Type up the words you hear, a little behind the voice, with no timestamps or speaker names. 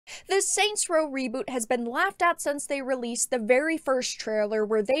The Saints Row reboot has been laughed at since they released the very first trailer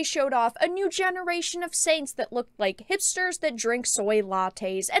where they showed off a new generation of Saints that looked like hipsters that drink soy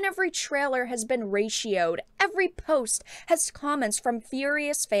lattes, and every trailer has been ratioed. Every post has comments from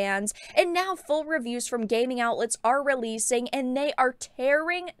furious fans, and now full reviews from gaming outlets are releasing, and they are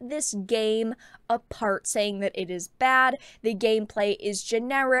tearing this game apart, saying that it is bad, the gameplay is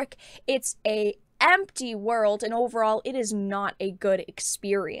generic, it's a empty world, and overall it is not a good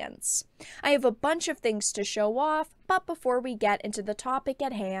experience. I have a bunch of things to show off, but before we get into the topic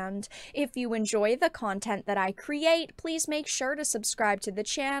at hand, if you enjoy the content that I create, please make sure to subscribe to the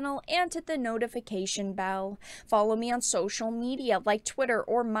channel and hit the notification bell. Follow me on social media like Twitter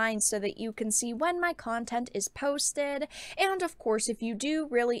or mine so that you can see when my content is posted. And of course, if you do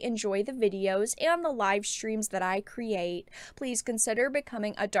really enjoy the videos and the live streams that I create, please consider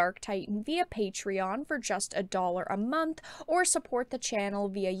becoming a Dark Titan via Patreon for just $1 a month, or support the channel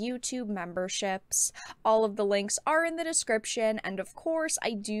via YouTube memberships. All of the links are in the description, and of course,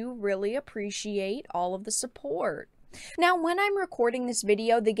 I do really appreciate all of the support. Now, when I'm recording this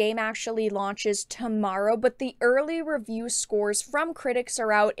video, the game actually launches tomorrow, but the early review scores from critics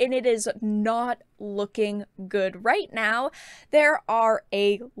are out, and it is not looking good right now. There are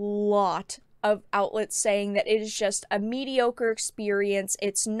a lot of outlets saying that it is just a mediocre experience,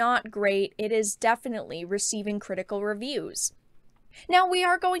 it's not great, it is definitely receiving critical reviews. Now, we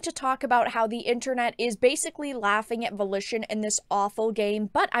are going to talk about how the internet is basically laughing at Volition in this awful game,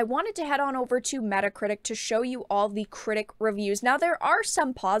 but I wanted to head on over to Metacritic to show you all the critic reviews. Now, there are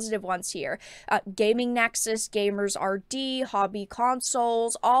some positive ones here. Gaming Nexus, Gamers RD, Hobby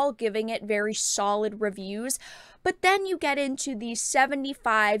Consoles, all giving it very solid reviews. But then you get into the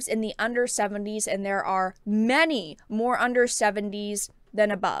 75s and the under 70s, and there are many more under 70s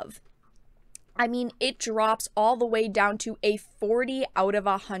than above. I mean, it drops all the way down to a 40 out of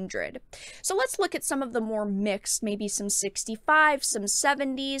 100. So let's look at some of the more mixed, maybe some 65, some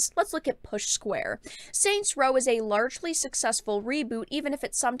 70s. Let's look at Push Square. Saints Row is a largely successful reboot, even if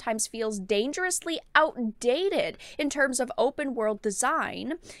it sometimes feels dangerously outdated in terms of open world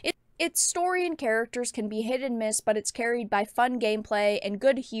design. Its story and characters can be hit and miss, but it's carried by fun gameplay and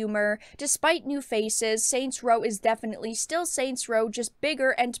good humor. Despite new faces, Saints Row is definitely still Saints Row, just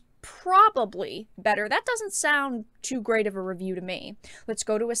bigger and probably better. That doesn't sound too great of a review to me. Let's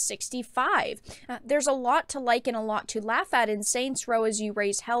go to a 65. There's a lot to like and a lot to laugh at in Saints Row as you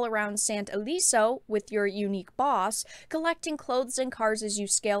raise hell around Sant Eliso with your unique boss. Collecting clothes and cars as you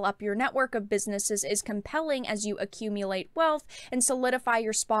scale up your network of businesses is compelling as you accumulate wealth and solidify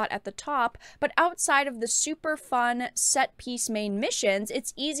your spot at the top, but outside of the super fun set-piece main missions,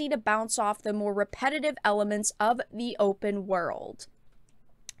 it's easy to bounce off the more repetitive elements of the open world.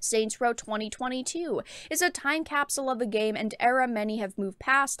 Saints Row 2022 is a time capsule of a game and era many have moved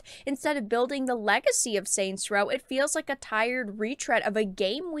past. Instead of building the legacy of Saints Row, it feels like a tired retread of a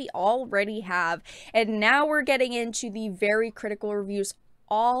game we already have. And now we're getting into the very critical reviews,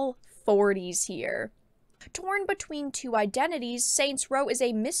 all 40s here. Torn between two identities, Saints Row is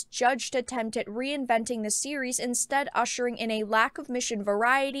a misjudged attempt at reinventing the series, instead ushering in a lack of mission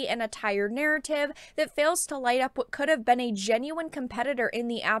variety and a tired narrative that fails to light up what could have been a genuine competitor in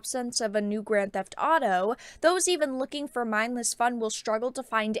the absence of a new Grand Theft Auto. Those even looking for mindless fun will struggle to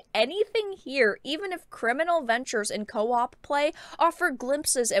find anything here, even if Criminal Ventures and co-op play offer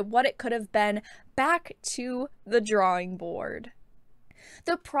glimpses at what it could have been. Back to the drawing board.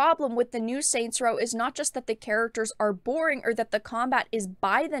 The problem with the new Saints Row is not just that the characters are boring or that the combat is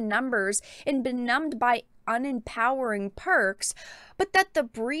by the numbers and benumbed by unempowering perks, but that the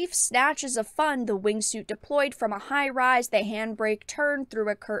brief snatches of fun, the wingsuit deployed from a high rise, the handbrake turned through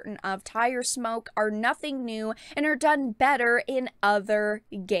a curtain of tire smoke, are nothing new and are done better in other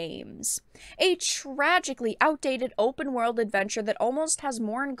games. A tragically outdated open world adventure that almost has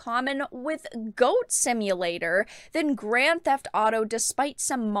more in common with Goat Simulator than Grand Theft Auto, despite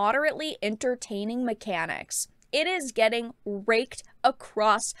some moderately entertaining mechanics. It is getting raked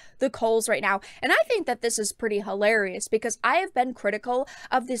across the coals right now. And I think that this is pretty hilarious because I have been critical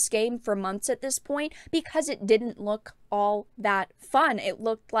of this game for months at this point because it didn't look all that fun. It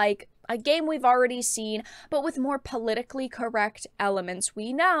looked like a game we've already seen, but with more politically correct elements.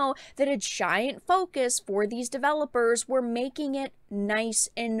 We know that a giant focus for these developers were making it nice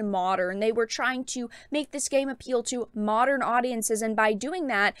and modern. They were trying to make this game appeal to modern audiences, and by doing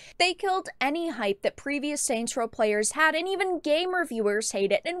that, they killed any hype that previous Saints Row players had, and even game reviewers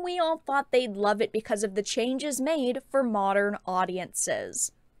hate it, and we all thought they'd love it because of the changes made for modern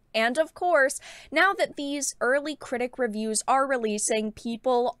audiences. And of course, now that these early critic reviews are releasing,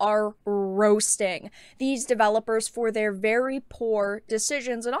 people are roasting these developers for their very poor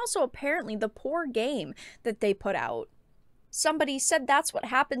decisions and also apparently the poor game that they put out. Somebody said that's what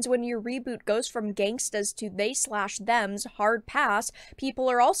happens when your reboot goes from gangstas to they/them's hard pass. People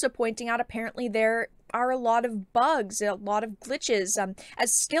are also pointing out apparently there are a lot of bugs, a lot of glitches.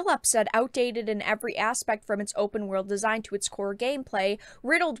 As Skill Up said, outdated in every aspect from its open world design to its core gameplay,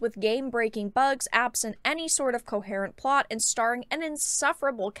 riddled with game-breaking bugs, absent any sort of coherent plot, and starring an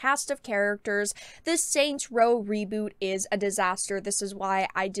insufferable cast of characters, this Saints Row reboot is a disaster. This is why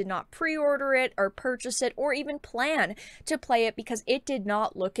I did not pre-order it or purchase it or even plan to play it, because it did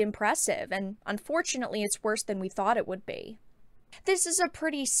not look impressive, and unfortunately it's worse than we thought it would be. This is a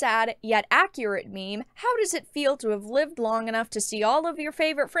pretty sad yet accurate meme. How does it feel to have lived long enough to see all of your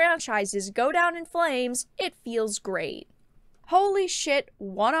favorite franchises go down in flames? It feels great. Holy shit,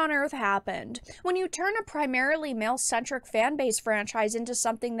 what on earth happened? When you turn a primarily male-centric fanbase franchise into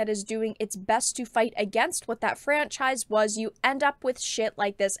something that is doing its best to fight against what that franchise was, you end up with shit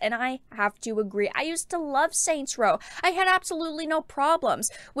like this, and I have to agree. I used to love Saints Row. I had absolutely no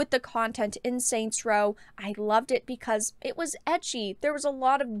problems with the content in Saints Row. I loved it because it was edgy. There was a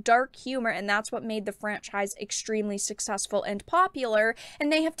lot of dark humor, and that's what made the franchise extremely successful and popular,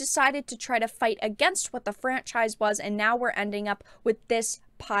 and they have decided to try to fight against what the franchise was, and now we're ending up with this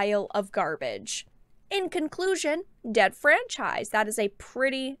pile of garbage. In conclusion, dead franchise. That is a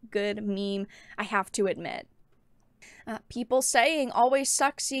pretty good meme, I have to admit. People saying always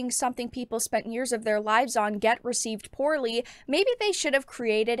sucks seeing something people spent years of their lives on get received poorly. Maybe they should have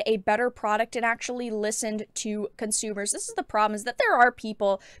created a better product and actually listened to consumers. This is the problem, is that there are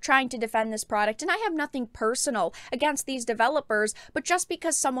people trying to defend this product, and I have nothing personal against these developers, but just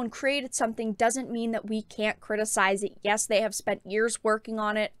because someone created something doesn't mean that we can't criticize it. Yes, they have spent years working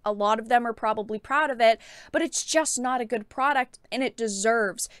on it. A lot of them are probably proud of it, but it's just not a good product, and it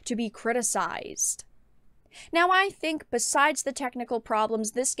deserves to be criticized. Now, I think besides the technical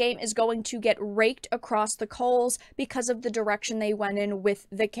problems, this game is going to get raked across the coals because of the direction they went in with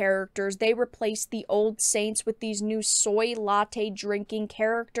the characters. They replaced the old Saints with these new soy latte drinking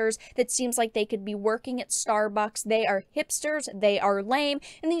characters that seems like they could be working at Starbucks. They are hipsters, they are lame,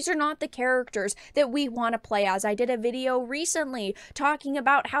 and these are not the characters that we want to play as. I did a video recently talking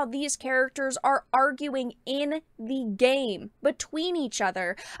about how these characters are arguing in the game between each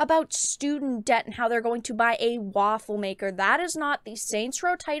other about student debt and how they're going to buy a waffle maker. That is not the Saints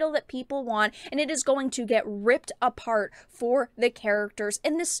Row title that people want, and it is going to get ripped apart for the characters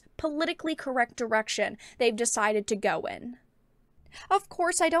in this politically correct direction they've decided to go in. Of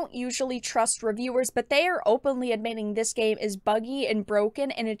course, I don't usually trust reviewers, but they are openly admitting this game is buggy and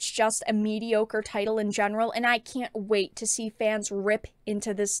broken, and it's just a mediocre title in general, and I can't wait to see fans rip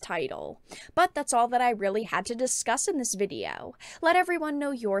into this title. But that's all that I really had to discuss in this video. Let everyone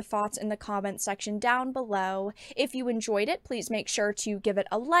know your thoughts in the comment section down below. If you enjoyed it, please make sure to give it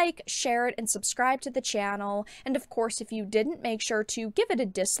a like, share it, and subscribe to the channel. And of course, if you didn't, make sure to give it a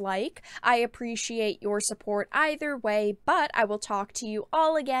dislike. I appreciate your support either way, but I will talk to you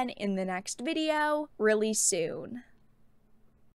all again in the next video really soon.